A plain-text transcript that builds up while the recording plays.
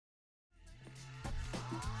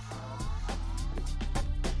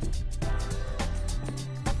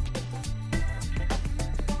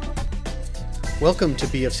Welcome to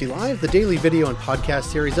BFC Live, the daily video and podcast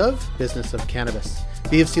series of Business of Cannabis.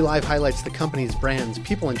 BFC Live highlights the company's brands,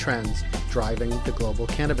 people, and trends driving the global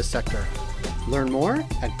cannabis sector. Learn more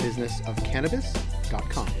at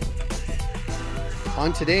businessofcannabis.com.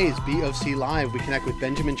 On today's BFC Live, we connect with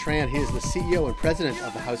Benjamin Tran. He is the CEO and president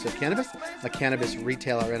of the House of Cannabis, a cannabis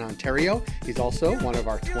retailer in Ontario. He's also one of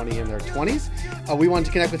our 20 in their 20s. We wanted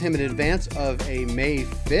to connect with him in advance of a May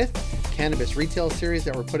 5th cannabis retail series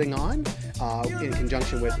that we're putting on in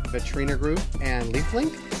conjunction with Vitrina Group and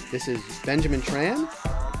LeafLink. This is Benjamin Tran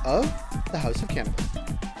of the House of Cannabis.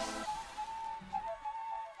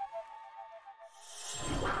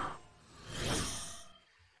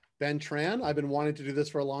 Ben Tran, I've been wanting to do this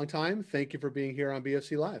for a long time. Thank you for being here on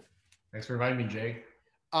BFC Live. Thanks for inviting me, Jay.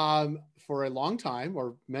 For a long time,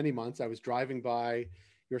 or many months, I was driving by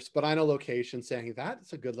your Spadina location saying,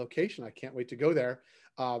 that's a good location. I can't wait to go there.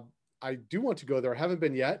 I do want to go there. I haven't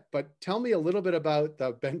been yet, but tell me a little bit about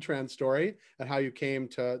the Ben Tran story and how you came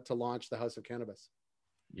to launch the House of Cannabis.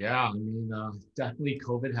 Yeah, I mean, definitely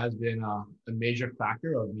COVID has been a major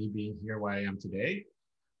factor of me being here where I am today.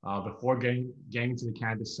 Before getting into the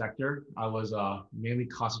cannabis sector, I was mainly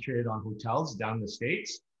concentrated on hotels down in the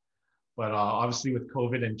States. But obviously with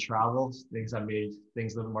COVID and travel, things have made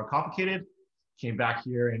things a little more complicated. Came back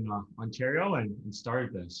here in Ontario and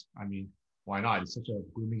started this. I mean, why not? It's such a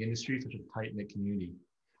booming industry, such a tight-knit community.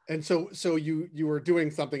 And so you were doing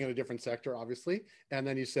something in a different sector, obviously. And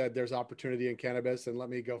then you said there's opportunity in cannabis and let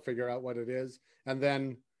me go figure out what it is. And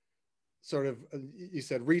then sort of, you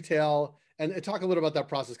said retail, and talk a little about that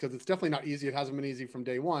process, because it's definitely not easy. It hasn't been easy from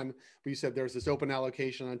day one, but you said there's this open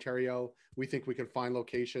allocation in Ontario. We think we can find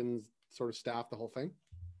locations, sort of staff the whole thing.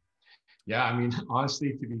 Yeah, I mean,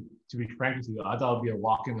 honestly, to be frank with you, I thought it'd be a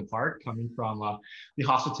walk in the park coming from the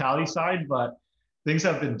hospitality side, but things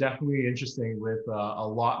have been definitely interesting with a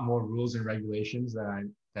lot more rules and regulations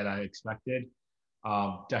that I expected.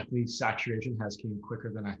 Definitely saturation has came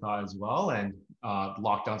quicker than I thought as well, and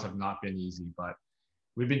lockdowns have not been easy, but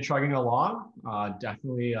we've been chugging along,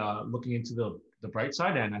 definitely looking into the bright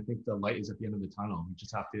side, and I think the light is at the end of the tunnel. We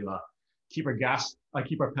just have to keep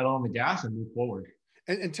our pedal on the gas and move forward.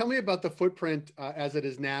 And tell me about the footprint as it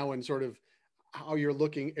is now, and sort of how you're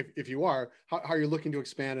looking, if you are, how you're looking to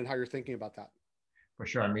expand and how you're thinking about that. For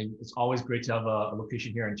sure. I mean, it's always great to have a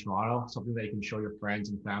location here in Toronto, something that you can show your friends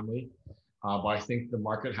and family. But I think the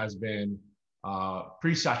market has been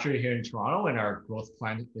pretty saturated here in Toronto, and our growth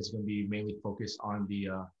plan is going to be mainly focused on the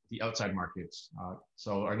outside markets.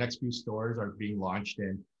 So our next few stores are being launched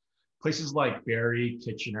in places like Barrie,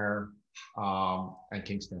 Kitchener, and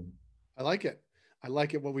Kingston. I like it. I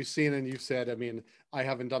like it, what we've seen, and you said, I mean, I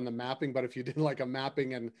haven't done the mapping, but if you did like a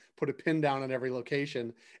mapping and put a pin down on every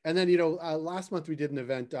location. And then, last month we did an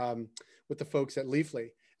event with the folks at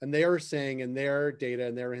Leafly, and they are saying in their data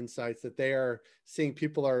and their insights that they are seeing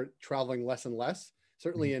people are traveling less and less,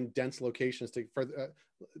 certainly in dense locations.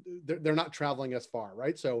 They're not traveling as far,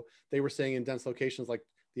 right? So they were saying in dense locations, like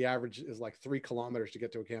the average is like 3 kilometers to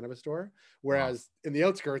get to a cannabis store. Whereas in the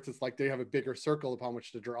outskirts, it's like they have a bigger circle upon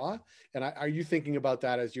which to draw. And are you thinking about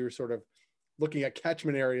that as you're sort of looking at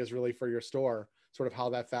catchment areas really for your store, sort of how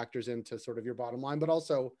that factors into sort of your bottom line, but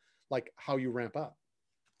also like how you ramp up?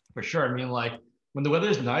 For sure. I mean, like when the weather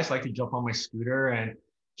is nice, I like to jump on my scooter and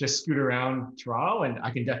just scoot around Toronto, and I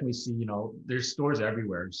can definitely see, there's stores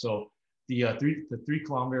everywhere. So the 3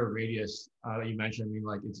 kilometer radius that you mentioned, I mean,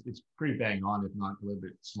 like it's pretty bang on, if not a little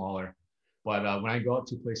bit smaller. But when I go out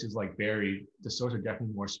to places like Barrie, the stores are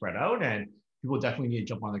definitely more spread out, and people definitely need to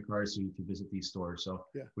jump on the cars to visit these stores. So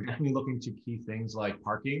yeah, we're definitely looking to key things like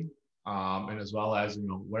parking, and as well as,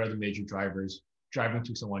 what are the major drivers driving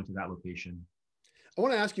to someone to that location. I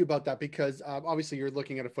want to ask you about that because obviously you're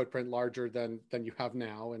looking at a footprint larger than you have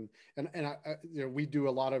now, and we do a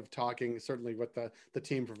lot of talking, certainly with the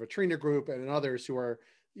team from Vitrina Group and others who are,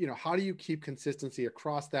 how do you keep consistency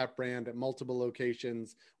across that brand at multiple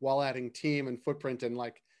locations while adding team and footprint and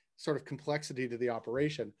like sort of complexity to the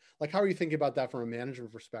operation? Like, how are you thinking about that from a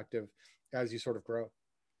management perspective as you sort of grow?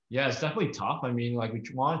 Yeah, it's definitely tough. I mean, like we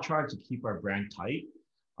want to try to keep our brand tight.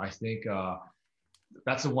 I think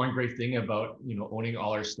that's the one great thing about owning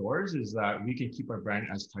all our stores, is that we can keep our brand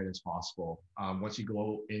as tight as possible. Once you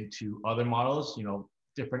go into other models,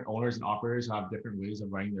 different owners and operators have different ways of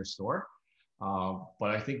running their store. But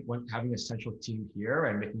I think when having a central team here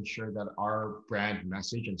and making sure that our brand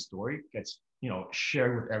message and story gets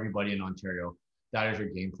shared with everybody in Ontario, that is your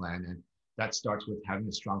game plan, and that starts with having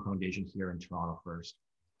a strong foundation here in Toronto first.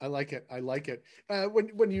 I like it. I like it.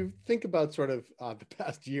 When you think about sort of the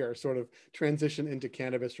past year, sort of transition into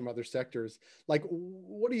cannabis from other sectors, like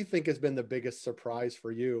what do you think has been the biggest surprise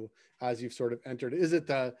for you as you've sort of entered? Is it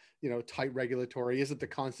the, tight regulatory? Is it the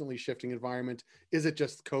constantly shifting environment? Is it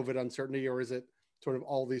just COVID uncertainty, or is it sort of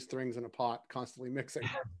all these things in a pot constantly mixing?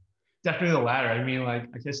 Definitely the latter. I mean, like,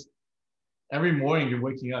 I guess every morning you're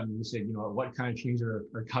waking up and you say, what kind of changes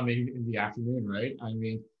are coming in the afternoon, right? I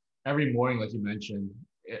mean, every morning, like you mentioned,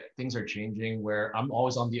 things are changing where I'm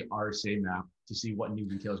always on the RSA map to see what new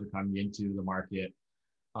retailers are coming into the market.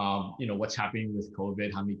 What's happening with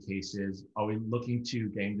COVID, how many cases, are we looking to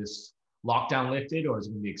getting this lockdown lifted, or is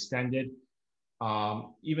it going to be extended?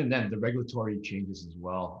 Even then, the regulatory changes as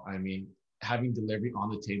well. I mean, having delivery on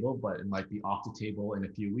the table, but it might be off the table in a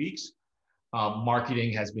few weeks.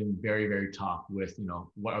 Marketing has been very, very tough with,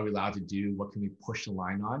 what are we allowed to do? What can we push the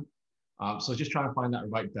line on? So just trying to find that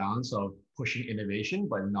right balance of pushing innovation,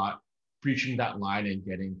 but not breaching that line and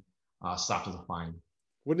getting slapped with a fine.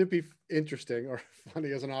 Wouldn't it be interesting or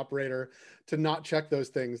funny as an operator to not check those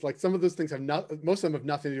things? Like some of those things most of them have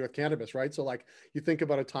nothing to do with cannabis, right? So like you think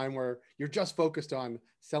about a time where you're just focused on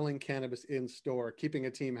selling cannabis in store, keeping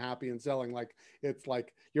a team happy and selling, like it's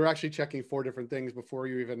like you're actually checking 4 different things before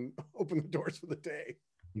you even open the doors for the day.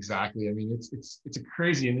 Exactly. I mean, it's a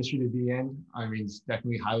crazy industry to be in. I mean, it's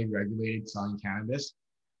definitely highly regulated selling cannabis.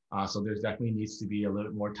 So there's definitely needs to be a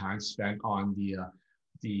little bit more time spent on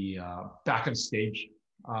the back of stage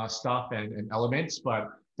stuff and elements, but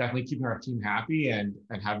definitely keeping our team happy and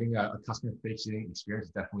having a customer facing experience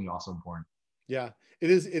is definitely also important. Yeah,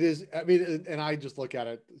 it is. It is. I mean, and I just look at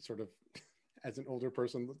it sort of as an older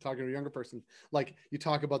person talking to a younger person, like you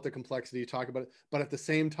talk about the complexity, you talk about it, but at the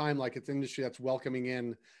same time, like it's an industry that's welcoming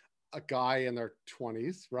in a guy in their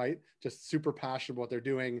 20s, right? Just super passionate about what they're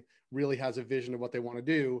doing, really has a vision of what they want to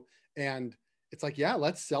do. And it's like, yeah,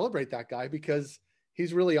 let's celebrate that guy because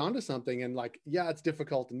he's really onto something. And like, yeah, it's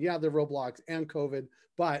difficult. And yeah, the roadblocks and COVID,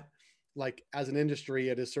 but like as an industry,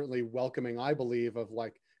 it is certainly welcoming, I believe, of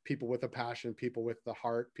like people with a passion, people with the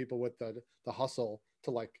heart, people with the hustle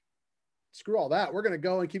to like, screw all that. We're going to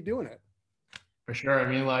go and keep doing it. For sure. I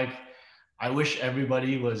mean, like, I wish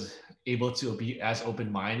everybody was able to be as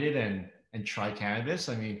open-minded and try cannabis.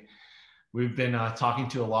 I mean, we've been talking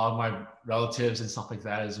to a lot of my relatives and stuff like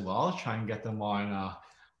that as well, try and get them on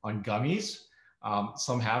gummies.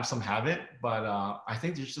 Some have, some haven't, but I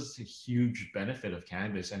think there's just a huge benefit of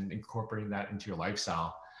cannabis and incorporating that into your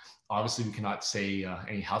lifestyle. Obviously, we cannot say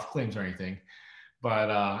any health claims or anything,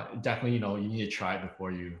 but definitely, you need to try it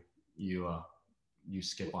before you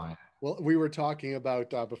skip on it. Well, we were talking about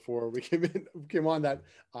before we came on that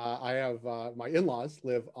I have my in-laws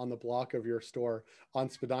live on the block of your store on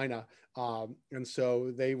Spadina, and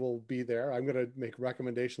so they will be there. I'm going to make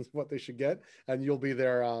recommendations of what they should get, and you'll be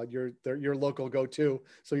there. Your local go-to.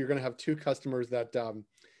 So you're going to have 2 customers that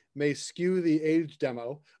may skew the age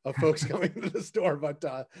demo of folks coming to the store, but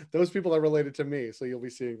those people are related to me, so you'll be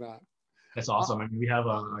seeing that. That's awesome. I mean, we have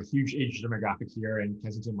a huge age demographic here in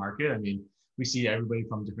Kensington Market. I mean, we see everybody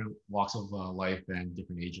from different walks of life and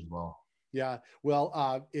different age as well. Yeah,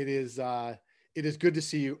 well, it is good to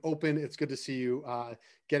see you open. It's good to see you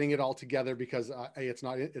getting it all together because A, it's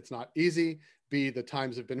not easy. B, the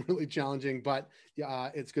times have been really challenging, but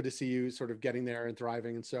it's good to see you sort of getting there and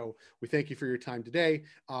thriving. And so we thank you for your time today.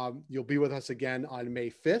 You'll be with us again on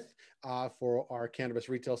May 5th for our Cannabis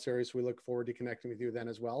Retail Series. We look forward to connecting with you then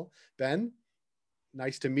as well. Ben,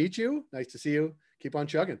 nice to meet you. Nice to see you. Keep on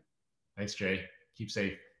chugging. Thanks, Jay. Keep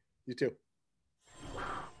safe. You too.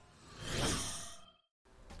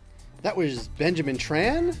 That was Benjamin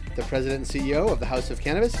Tran, the president and CEO of the House of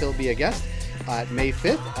Cannabis. He'll be a guest at May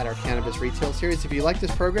 5th at our Cannabis Retail Series. If you like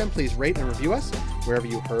this program, please rate and review us wherever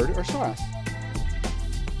you heard or saw us.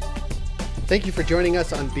 Thank you for joining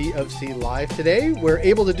us on B of C Live today. We're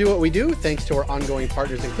able to do what we do thanks to our ongoing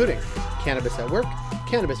partners, including Cannabis at Work,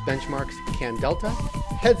 Cannabis Benchmarks, CanDelta,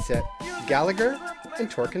 Headset, Gallagher,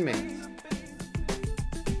 and Torque & Mains.